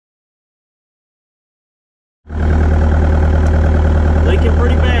leaking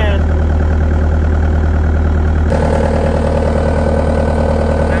pretty bad.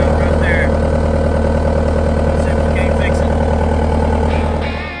 Now right there. Let's see if we can't fix it.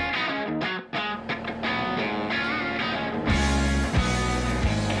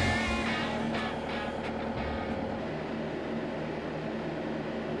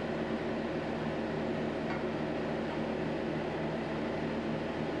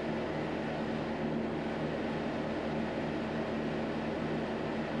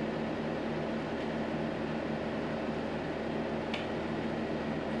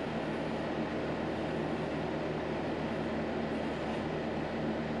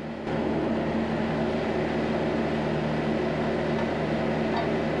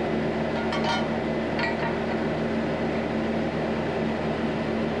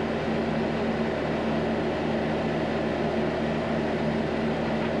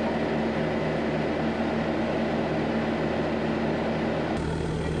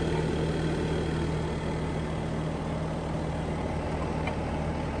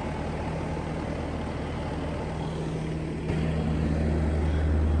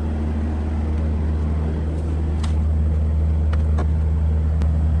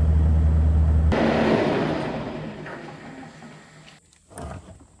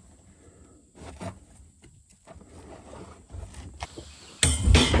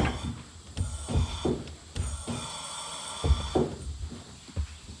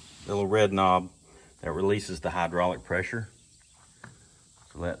 Little red knob that releases the hydraulic pressure.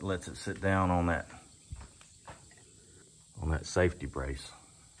 So that lets it sit down on that safety brace.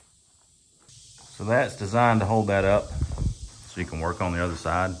 So that's designed to hold that up so you can work on the other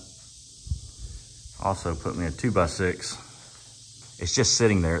side. Also put me a 2x6. It's just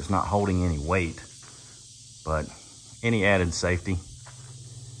sitting there, it's not holding any weight, but any added safety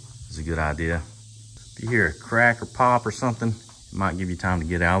is a good idea. If you hear a crack or pop or something, it might give you time to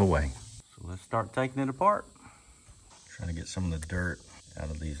get out of the way. So let's start taking it apart. Trying to get some of the dirt out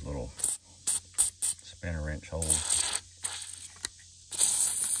of these little spinner wrench holes.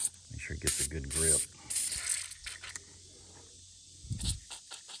 Make sure it gets a good grip.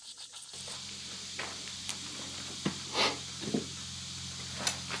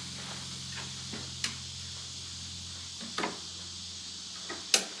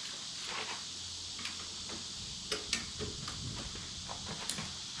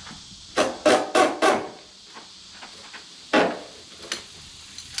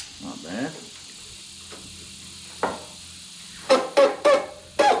 Not bad.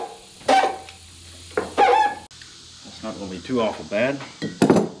 That's not going to be too awful bad.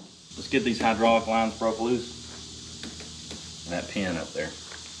 Let's get these hydraulic lines broke loose. And that pin up there.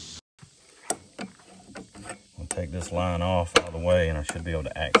 I'll take this line off out of the way and I should be able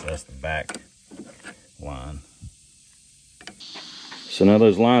to access the back line. So now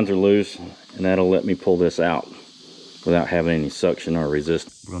those lines are loose and that'll let me pull this out without having any suction or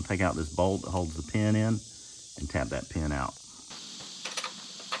resistance. We're going to take out this bolt that holds the pin in and tap that pin out.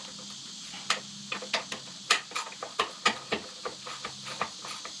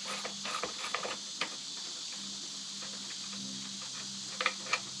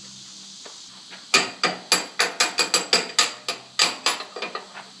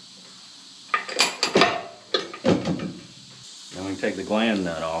 Then we can take the gland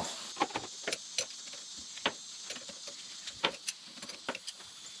nut off.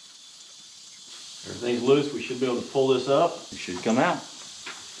 Everything's loose, we should be able to pull this up. It should come out.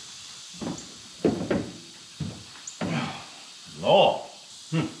 Lord.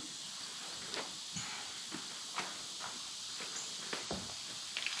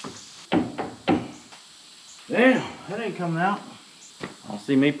 Damn, that ain't coming out. I don't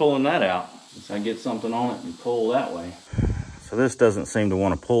see me pulling that out. Unless I get something on it and pull that way. So this doesn't seem to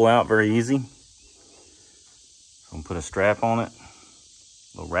want to pull out very easy. So I'm gonna put a strap on it,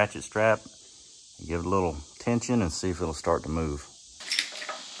 a little ratchet strap. Give it a little tension and see if it'll start to move.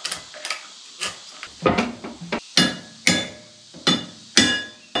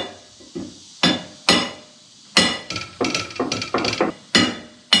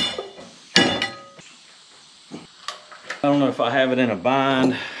 don't know if I have it in a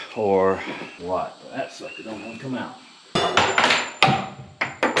bind or what, but that sucker don't want to come out. Right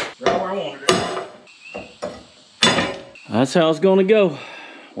where I wanted it. That's how it's gonna go,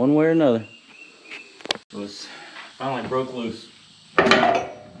 one way or another. So it's finally broke loose.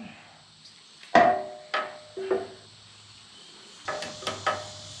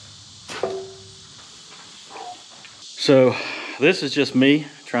 So this is just me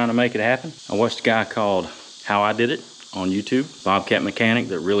trying to make it happen. I watched a guy called How I Did It on YouTube, Bobcat mechanic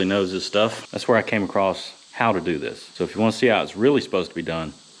that really knows his stuff. That's where I came across how to do this. So if you want to see how it's really supposed to be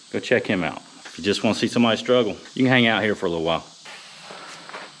done, go check him out. If you just want to see somebody struggle, you can hang out here for a little while.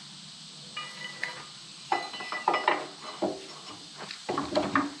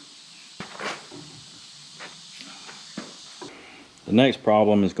 The next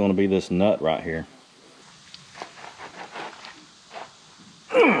problem is going to be this nut right here.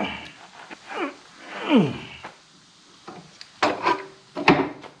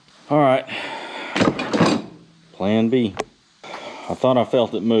 All right, plan B. I thought I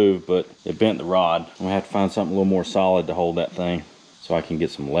felt it move, but it bent the rod. I'm gonna have to find something a little more solid to hold that thing so I can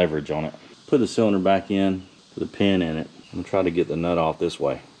get some leverage on it. Put the cylinder back in, put a pin in it. I'm gonna try to get the nut off this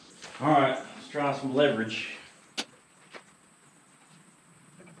way. All right, let's try some leverage.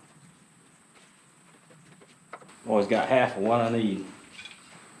 Always got half of what I need.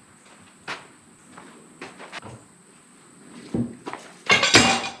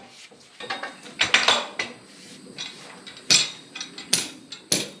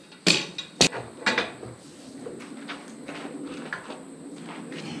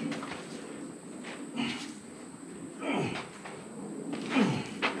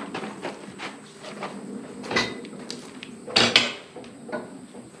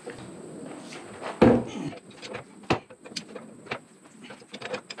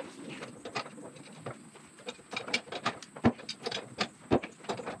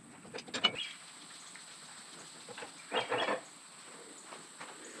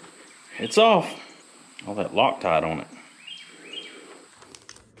 It's off. All that Loctite on it.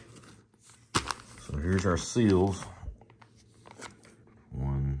 So here's our seals.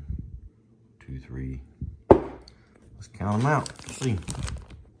 1, 2, 3. Let's count them out. Let's see.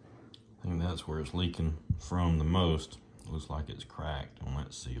 I think that's where it's leaking from the most. Looks like it's cracked on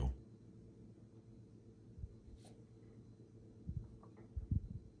that seal.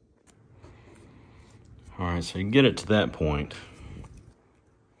 All right, so you get it to that point.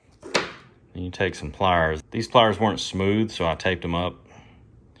 Then you take some pliers. These pliers weren't smooth, so I taped them up.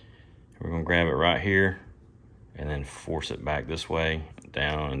 We're gonna grab it right here and then force it back this way,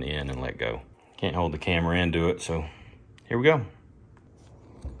 down and in, and let go. Can't hold the camera in, do it, so here we go.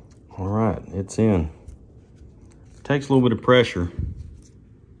 All right, it's in. Takes a little bit of pressure.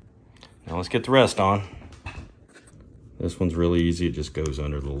 Now let's get the rest on. This one's really easy, it just goes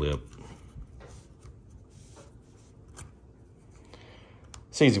under the lip.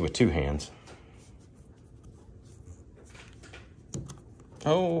 It's easy with 2 hands.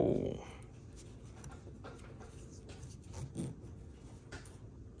 Oh.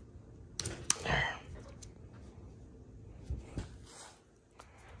 There.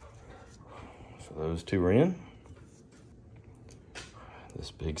 So those 2 are in.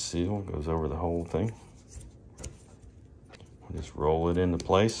 This big seal goes over the whole thing. We'll just roll it into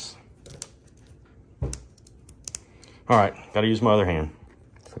place. All right, gotta use my other hand.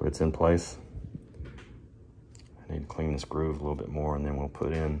 So it's in place. I need to clean this groove a little bit more, and then we'll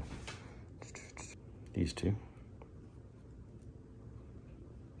put in these 2.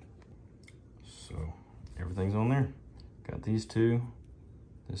 So everything's on there. Got these 2,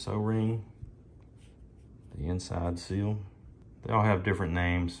 this O-ring, the inside seal. They all have different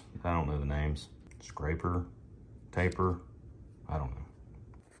names. I don't know the names. Scraper, taper, I don't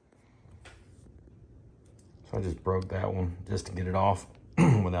know. So I just broke that one just to get it off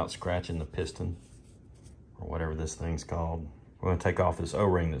without scratching the piston or whatever this thing's called. We're gonna take off this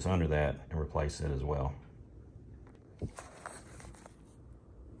O-ring that's under that and replace it as well.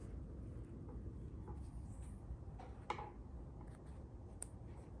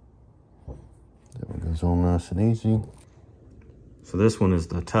 That one goes on nice and easy. So this one is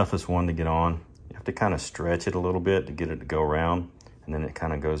the toughest one to get on. You have to kind of stretch it a little bit to get it to go around, and then it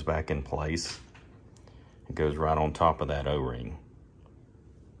kind of goes back in place. It goes right on top of that O-ring.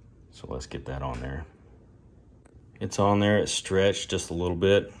 So let's get that on there. It's on there, it's stretched just a little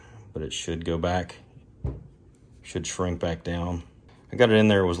bit, but it should go back, should shrink back down. I got it in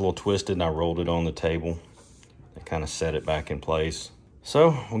there, it was a little twisted, and I rolled it on the table. It kind of set it back in place.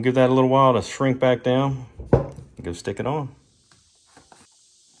 So we'll give that a little while to shrink back down and go stick it on.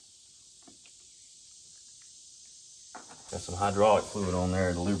 Got some hydraulic fluid on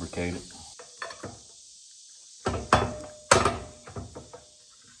there to lubricate it.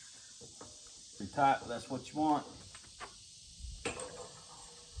 Pretty tight, but that's what you want.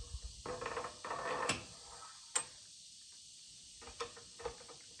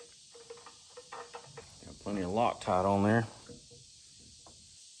 Got plenty of Loctite on there.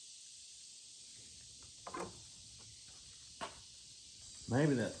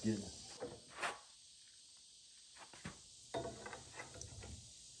 Maybe that's good.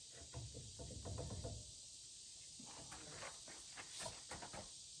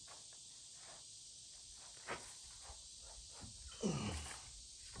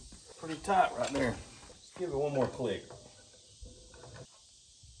 pretty tight right there. Let's give it one more click.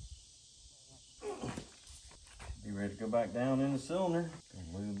 Be ready to go back down in the cylinder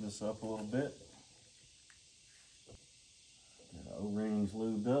and lube this up a little bit. Get the O-rings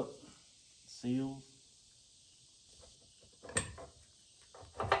lubed up, seals.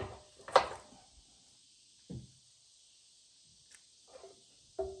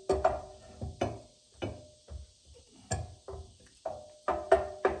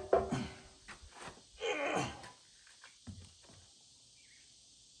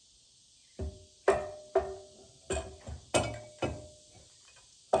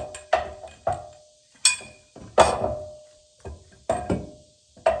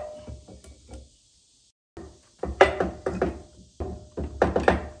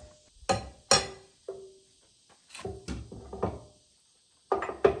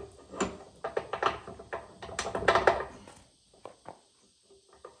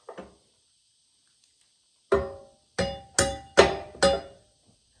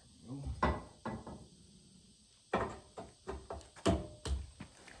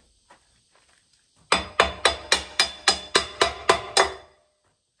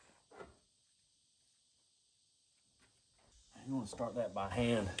 You want to start that by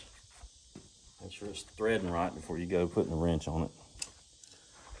hand. Make sure it's threading right before you go putting the wrench on it.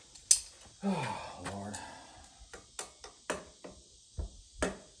 Oh, Lord.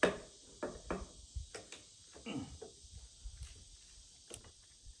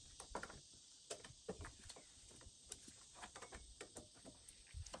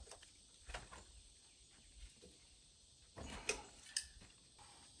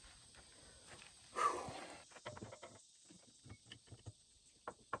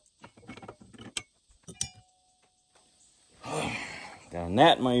 Got a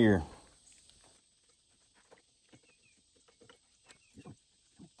gnat in my ear.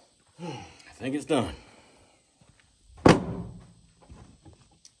 I think it's done.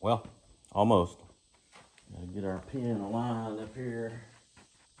 Well, almost. Gotta get our pin aligned up here.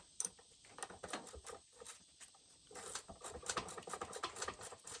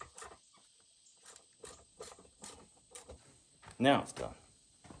 Now it's done.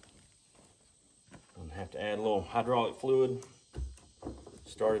 I'm gonna have to add a little hydraulic fluid.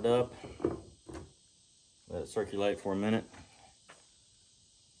 Start it up. Let it circulate for a minute.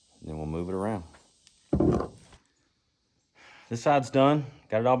 And then we'll move it around. This side's done.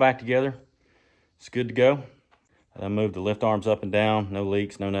 Got it all back together. It's good to go. I moved the lift arms up and down. No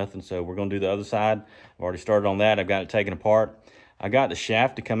leaks, no nothing. So we're gonna do the other side. I've already started on that. I've got it taken apart. I got the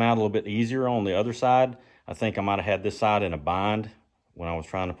shaft to come out a little bit easier on the other side. I think I might have had this side in a bind when I was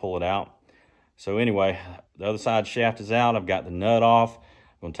trying to pull it out. So anyway, the other side shaft is out. I've got the nut off.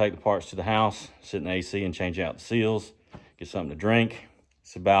 I'm gonna take the parts to the house, sit in the AC and change out the seals, get something to drink.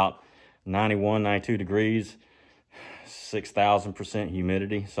 It's about 91, 92 degrees, 6,000%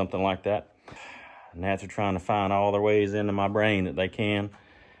 humidity, something like that. Gnats are trying to find all their ways into my brain that they can.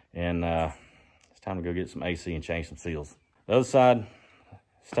 And it's time to go get some AC and change some seals. The other side,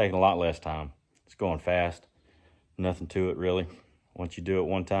 it's taking a lot less time. It's going fast. Nothing to it really. Once you do it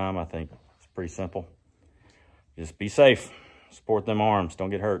one time, I think it's pretty simple. Just be safe. Support them arms. Don't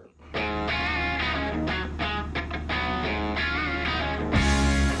get hurt.